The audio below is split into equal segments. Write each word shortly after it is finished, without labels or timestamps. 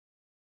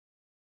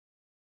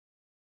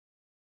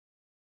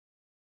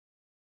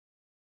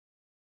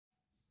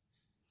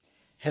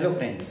Hello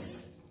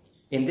friends,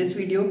 in this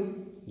video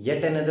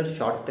yet another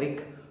short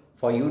trick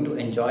for you to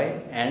enjoy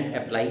and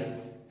apply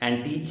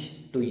and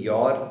teach to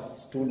your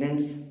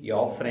students,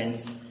 your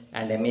friends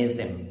and amaze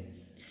them.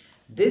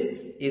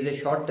 This is a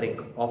short trick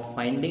of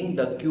finding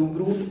the cube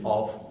root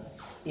of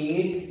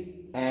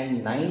 8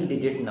 and 9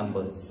 digit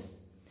numbers.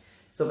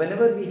 So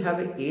whenever we have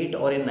an 8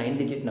 or a 9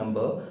 digit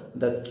number,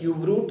 the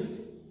cube root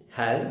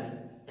has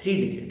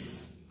 3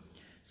 digits.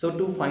 So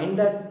to find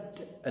that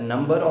a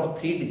number of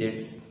 3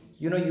 digits,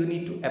 you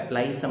need to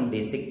apply some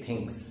basic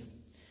things.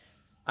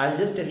 I'll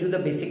just tell you the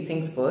basic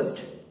things first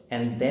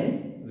and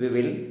then we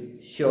will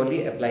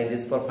surely apply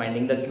this for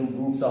finding the cube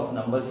roots of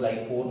numbers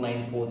like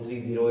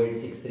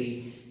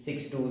 49430863,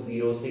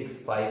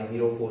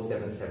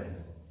 620650477.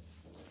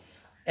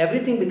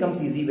 Everything becomes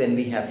easy when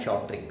we have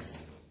short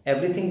tricks.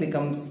 Everything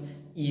becomes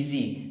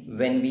easy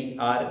when we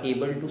are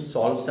able to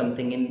solve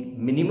something in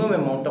minimum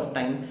amount of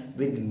time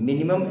with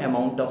minimum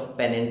amount of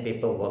pen and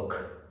paper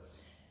work.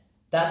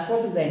 That's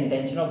what is the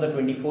intention of the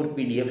 24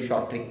 PDF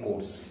short trick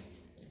course.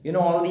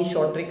 All these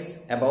short tricks,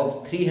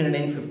 about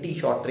 350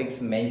 short tricks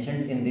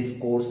mentioned in this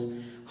course.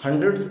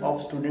 Hundreds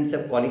of students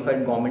have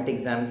qualified government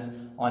exams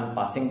on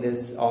passing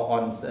this or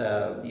on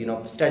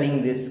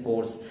studying this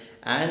course,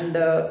 and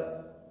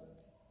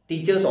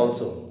teachers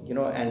also,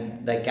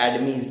 and the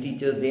academies,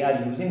 teachers, they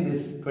are using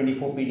this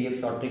 24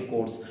 PDF short trick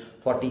course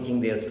for teaching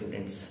their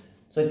students.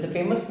 So it's a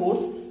famous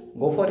course.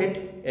 Go for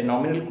it. A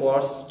nominal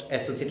cost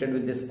associated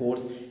with this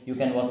course. You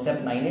can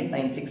WhatsApp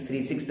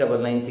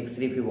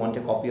 9896369963 if you want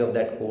a copy of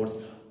that course,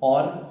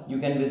 or you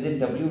can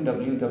visit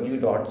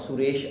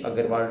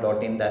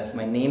www.sureshagarwal.in. that's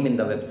my name in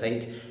the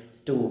website,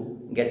 to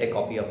get a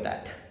copy of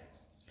that.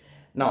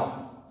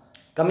 Now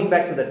coming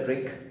back to the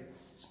trick,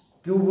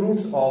 cube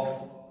roots of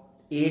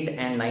 8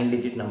 and 9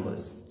 digit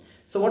numbers.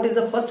 So what is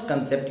the first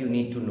concept you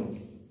need to know?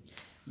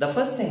 The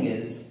first thing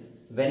is,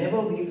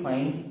 whenever we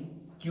find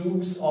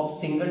cubes of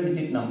single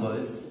digit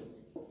numbers,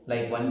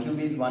 like 1 cube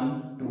is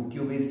 1, 2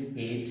 cube is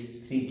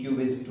 8, 3 cube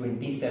is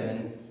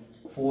 27,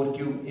 4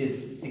 cube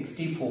is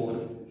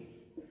 64,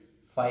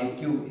 5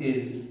 cube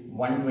is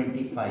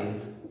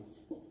 125,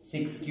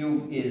 6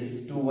 cube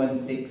is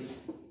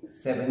 216,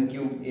 7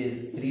 cube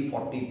is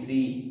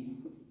 343,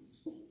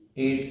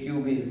 8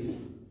 cube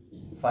is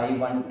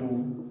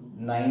 512,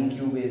 9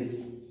 cube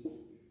is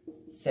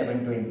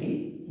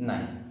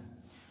 729.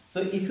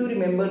 So if you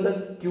remember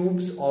the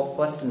cubes of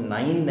first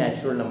 9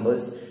 natural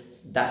numbers,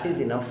 that is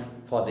enough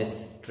for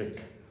this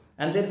trick.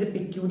 And there is a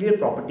peculiar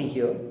property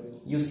here.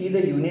 You see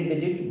the unit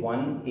digit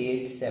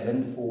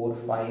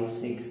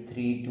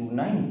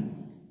 187456329.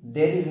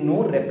 There is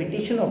no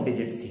repetition of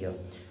digits here.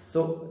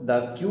 So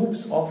the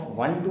cubes of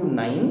 1 to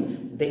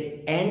 9,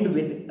 they end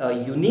with a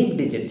unique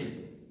digit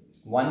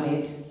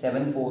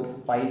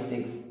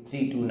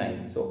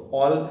 187456329. So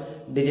all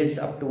digits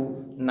up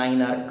to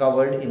 9 are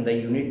covered in the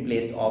unit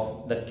place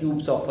of the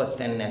cubes of first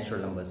 10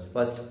 natural numbers,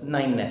 first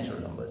 9 natural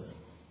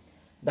numbers.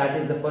 That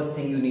is the first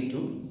thing you need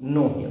to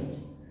know here.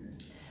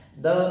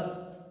 The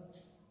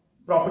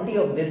property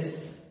of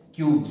this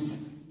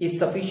cubes is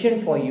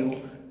sufficient for you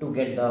to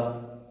get the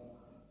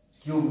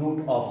cube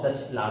root of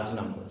such large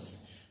numbers.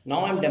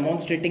 Now I am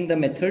demonstrating the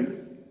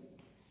method.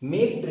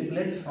 Make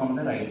triplets from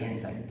the right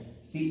hand side.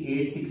 See,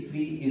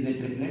 863 is a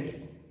triplet,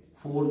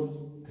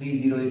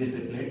 430 is a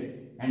triplet,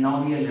 and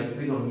now we are left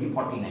with only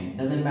 49.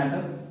 Doesn't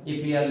matter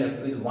if we are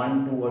left with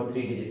 1, 2 or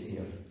 3 digits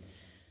here.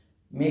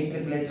 Make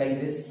triplet like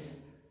this,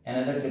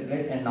 another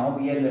triplet, and now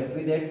we are left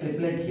with a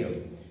triplet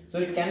here. So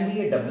it can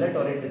be a doublet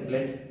or a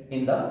triplet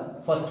in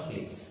the first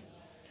place.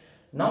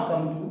 Now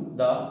come to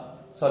the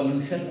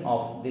solution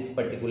of this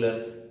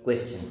particular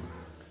question.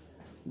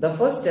 The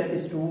first step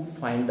is to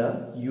find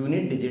the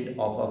unit digit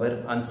of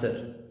our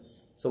answer.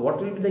 So what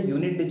will be the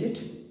unit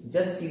digit?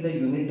 Just see the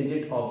unit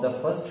digit of the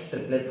first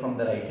triplet from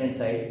the right hand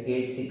side,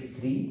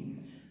 863.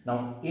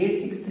 Now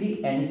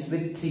 863 ends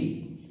with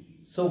 3.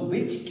 So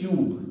which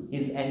cube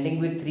is ending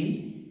with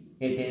 3?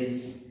 It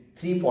is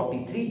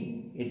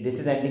 343. This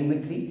is ending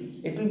with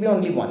 3. It will be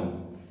only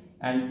 1.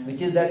 And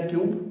which is that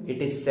cube?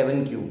 It is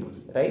 7 cube,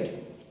 right?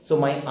 So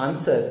my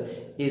answer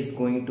is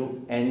going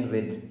to end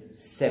with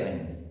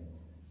 7.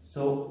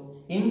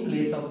 So in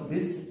place of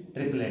this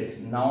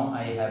triplet, now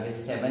I have a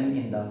 7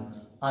 in the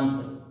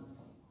answer.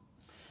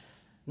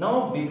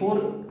 Now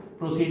before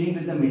proceeding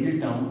with the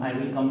middle term, I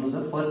will come to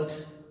the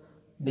first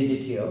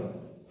digit here,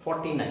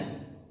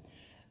 49.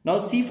 Now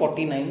see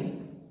 49,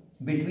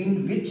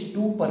 between which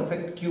two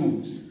perfect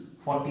cubes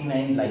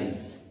 49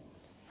 lies?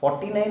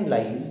 49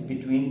 lies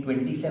between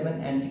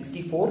 27 and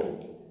 64.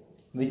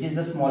 Which is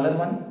the smaller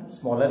one?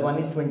 Smaller one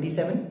is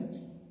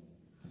 27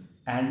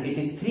 and it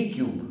is 3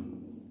 cube.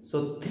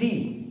 So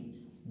 3,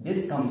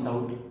 this comes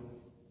out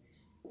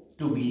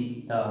to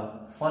be the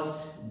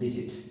first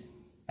digit,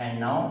 and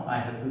now I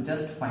have to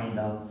just find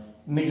the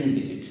middle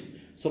digit.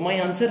 So my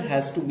answer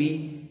has to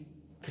be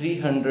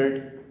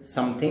 300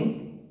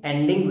 something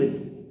ending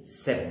with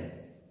 7.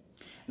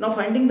 Now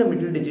finding the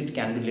middle digit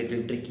can be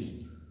little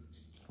tricky.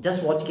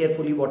 Just watch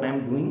carefully what I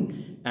am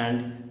doing.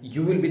 and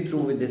you will be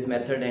through with this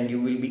method, and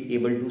you will be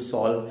able to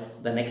solve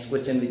the next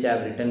question which I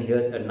have written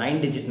here, a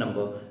 9-digit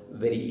number,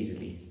 very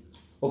easily.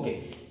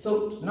 Okay,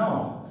 so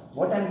now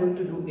what I am going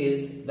to do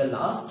is, the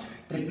last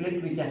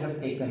triplet which I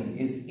have taken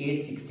is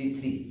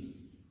 863,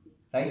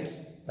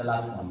 right, the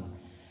last one,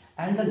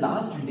 and the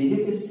last digit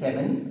is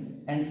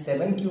 7, and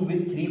 7 cube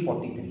is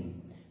 343.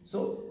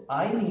 So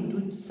I need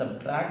to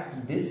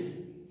subtract this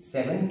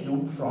 7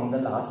 cube from the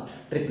last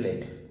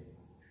triplet,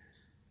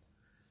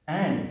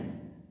 and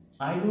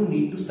I don't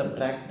need to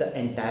subtract the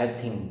entire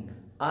thing.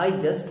 I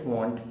just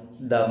want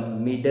the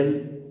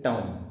middle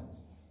term,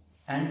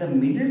 and the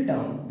middle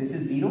term, this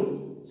is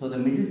 0, so the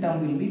middle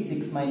term will be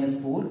 6 minus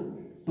 4,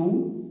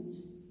 2,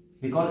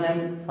 because I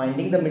am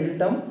finding the middle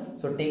term,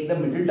 so take the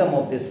middle term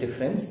of this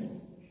difference.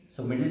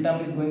 So middle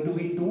term is going to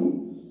be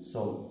 2,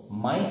 so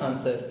my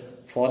answer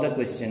for the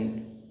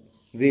question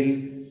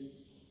will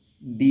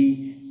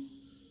be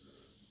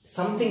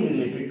something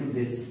related to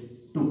this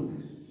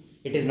 2.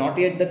 It is not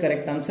yet the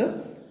correct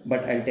answer,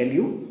 but I'll tell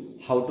you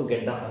how to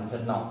get the answer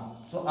now.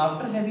 So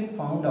after having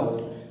found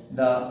out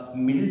the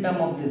middle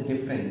term of this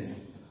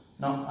difference,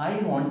 now I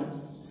want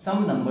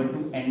some number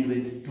to end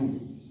with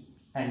 2.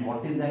 And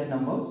what is that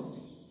number?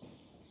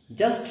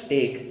 Just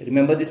take,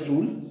 remember this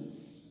rule,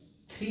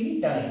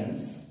 3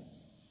 times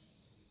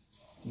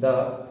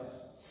the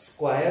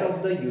square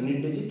of the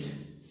unit digit,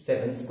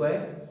 7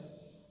 square,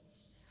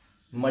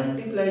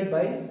 multiplied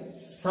by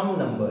some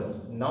number.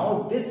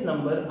 Now this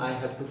number I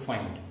have to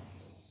find.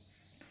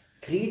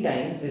 3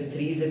 times, this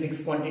 3 is a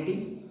fixed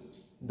quantity,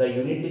 the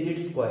unit digit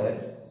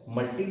square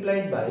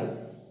multiplied by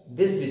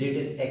this digit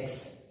is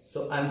x.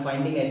 So I am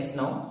finding x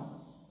now,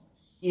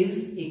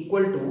 is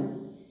equal to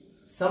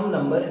some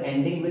number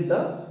ending with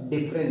the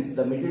difference,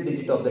 the middle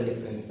digit of the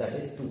difference, that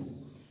is 2.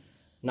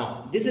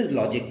 Now this is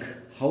logic,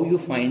 how you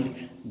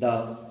find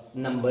the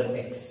number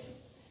x.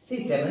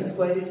 See, 7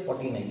 square is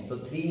 49, so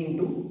 3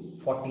 into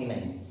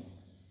 49.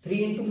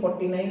 3 into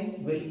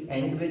 49 will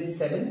end with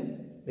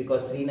 7,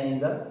 because 3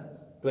 nines are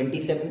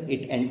 27,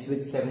 it ends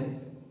with 7.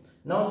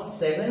 Now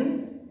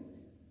 7,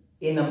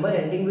 a number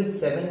ending with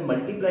 7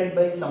 multiplied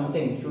by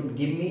something should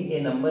give me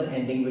a number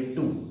ending with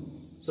 2.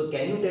 So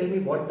can you tell me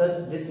what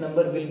this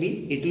number will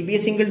be? It will be a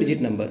single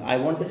digit number. I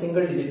want a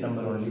single digit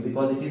number only,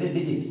 because it is a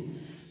digit.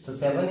 So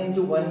 7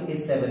 into 1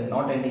 is 7,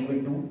 not ending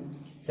with 2.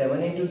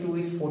 7 into 2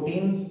 is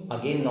 14,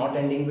 again not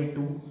ending with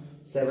 2.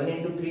 7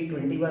 into 3,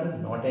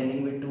 21, not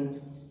ending with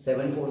 2.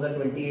 7 4s are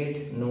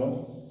 28,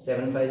 no.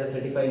 7 5s are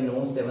 35,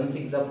 no. 7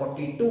 6s are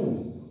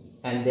 42,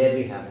 and there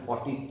we have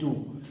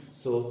 42.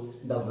 So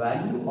the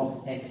value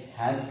of x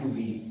has to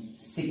be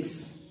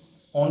 6.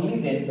 Only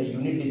then the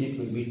unit digit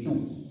will be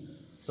 2.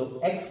 So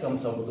x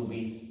comes out to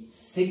be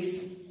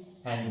 6,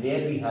 and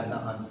there we have the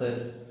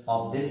answer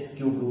of this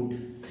cube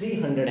root.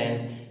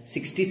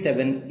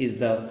 367 is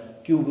the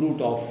cube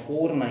root of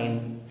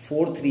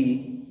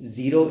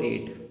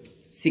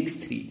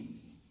 49430863.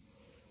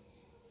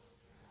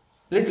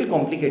 Little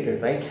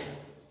complicated, right?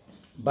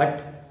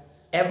 But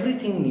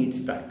everything needs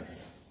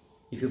practice.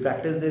 If you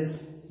practice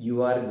this,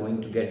 you are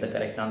going to get the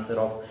correct answer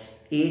of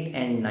 8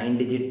 and 9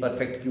 digit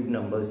perfect cube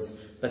numbers.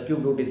 The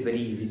cube root is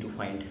very easy to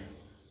find.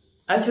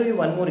 I'll show you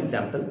one more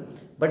example,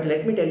 but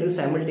let me tell you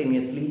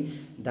simultaneously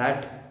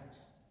that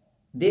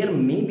there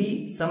may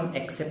be some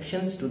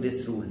exceptions to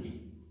this rule.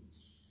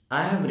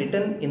 I have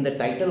written in the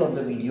title of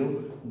the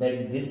video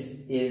that this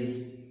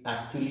is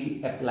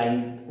actually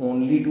applying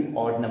only to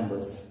odd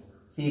numbers.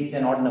 See, it's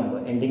an odd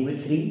number ending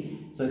with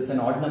 3, so it's an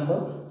odd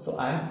number. So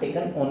I have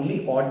taken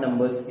only odd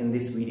numbers in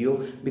this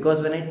video,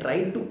 because when I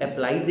tried to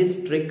apply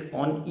this trick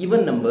on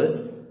even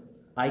numbers,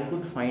 I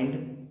could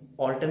find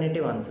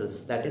alternative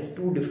answers. That is,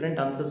 2 different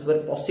answers were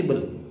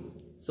possible.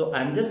 So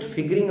I'm just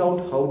figuring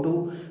out how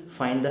to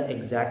find the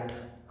exact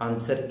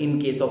answer in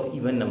case of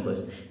even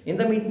numbers. In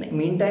the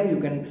meantime,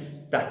 you can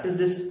practice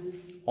this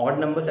odd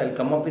numbers. I'll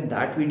come up with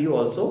that video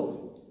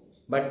also,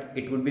 but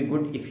it would be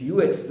good if you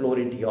explore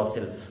it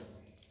yourself.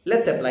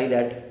 Let's apply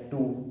that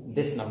to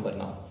this number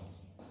now.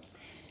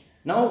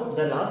 Now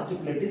the last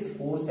triplet is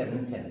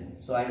 477.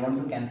 So I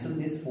want to cancel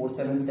this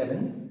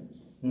 477.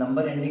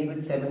 Number ending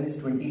with 7 is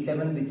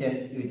 27, which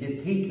is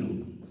 3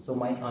 cube. So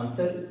my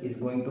answer is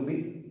going to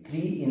be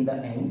 3 in the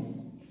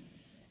end.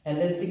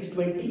 And then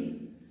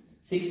 620.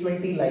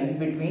 620 lies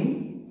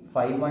between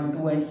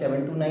 512 and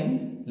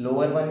 729.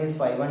 Lower one is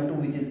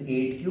 512, which is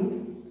 8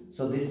 cube.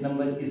 So this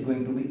number is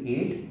going to be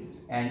 8.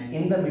 And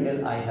in the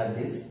middle I have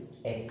this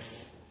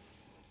x.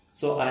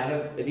 So I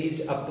have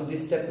reached up to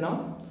this step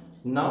now.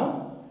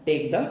 Now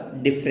take the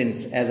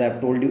difference, as I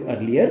have told you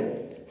earlier.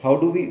 How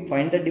do we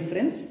find the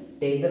difference?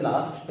 Take the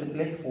last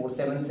triplet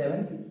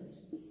 477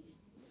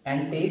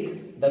 and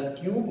take the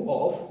cube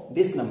of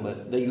this number,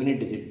 the unit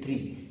digit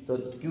 3. So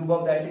the cube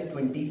of that is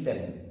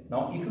 27.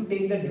 Now if you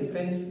take the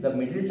difference, the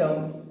middle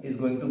term is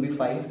going to be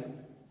 5.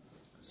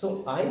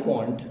 So I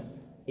want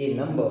a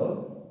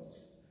number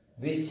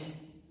which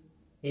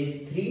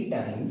is 3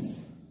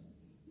 times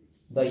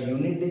the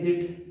unit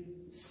digit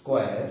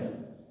square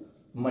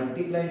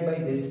multiplied by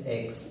this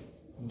x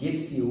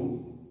gives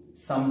you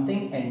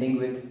something ending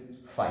with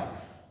 5.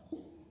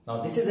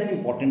 Now this is an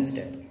important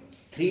step.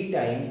 3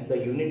 times the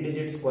unit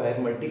digit square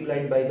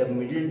multiplied by the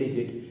middle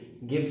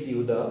digit gives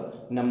you the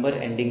number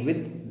ending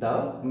with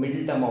the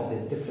middle term of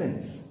this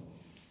difference.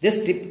 This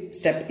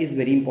step is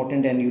very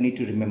important and you need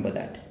to remember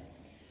that.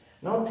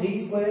 Now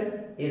 3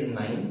 square is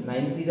 9.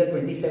 9 3s are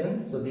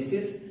 27. So this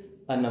is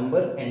a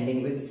number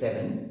ending with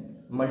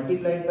 7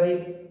 multiplied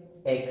by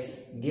x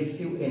gives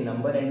you a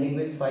number ending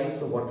with 5.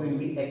 So what will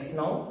be x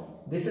now?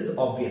 This is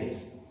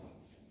obvious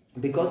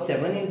because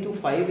 7 into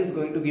 5 is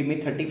going to give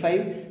me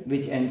 35,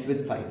 which ends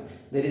with 5.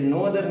 There is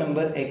no other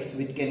number x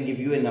which can give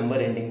you a number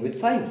ending with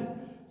 5.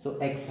 So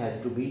x has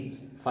to be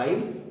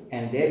 5,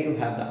 and there you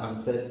have the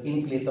answer.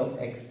 In place of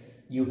x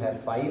you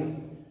have 5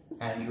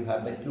 and you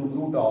have the cube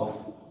root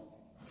of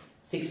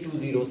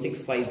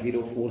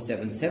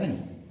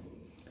 620650477.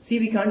 See,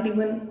 we can't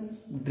even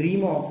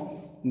dream of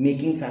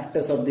making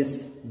factors of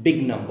this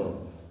big number.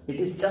 It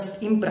is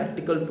just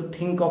impractical to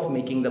think of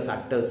making the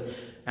factors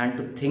and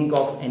to think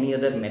of any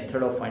other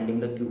method of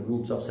finding the cube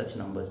roots of such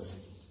numbers.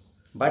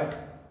 But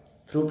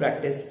through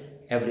practice,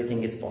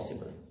 everything is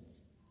possible.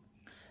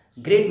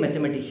 Great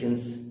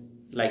mathematicians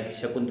like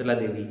Shakuntala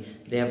Devi,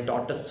 they have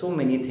taught us so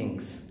many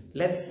things.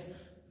 Let's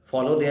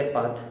follow their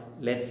path.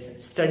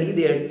 Let's study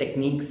their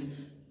techniques,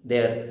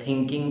 their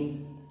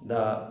thinking,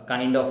 the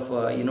kind of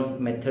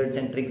methods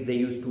and tricks they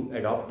used to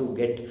adopt to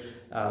get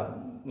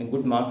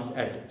good marks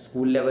at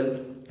school level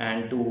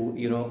and to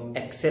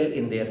excel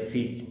in their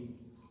field.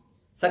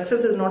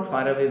 Success is not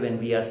far away when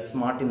we are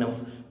smart enough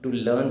to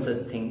learn such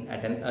things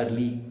at an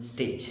early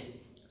stage.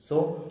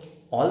 So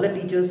all the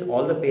teachers,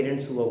 all the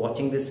parents who are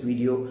watching this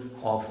video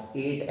of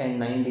 8 and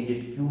 9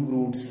 digit cube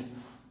roots,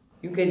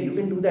 you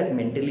can do that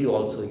mentally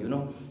also.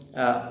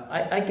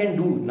 I can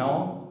do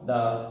now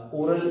the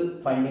oral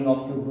finding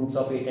of cube roots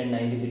of 8 and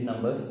 9 digit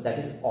numbers, that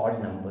is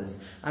odd numbers.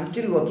 I'm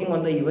still working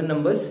on the even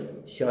numbers.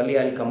 Surely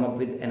I'll come up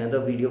with another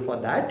video for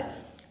that.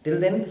 Till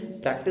then,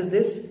 practice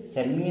this.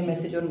 Send me a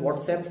message on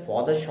WhatsApp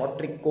for the short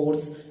trick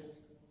course.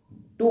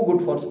 Too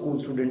good for school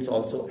students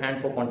also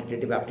and for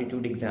quantitative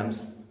aptitude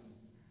exams.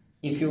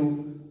 If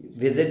you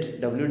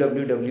visit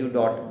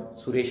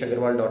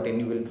www.sureshagarwal.in,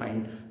 you will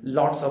find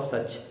lots of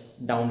such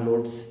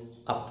downloads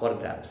up for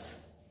grabs.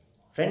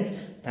 Friends,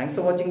 thanks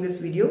for watching this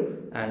video,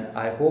 and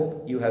I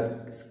hope you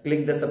have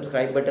clicked the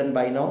subscribe button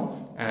by now,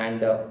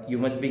 and you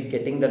must be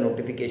getting the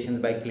notifications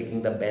by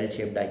clicking the bell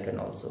shaped icon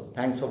also.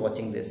 Thanks for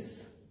watching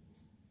this.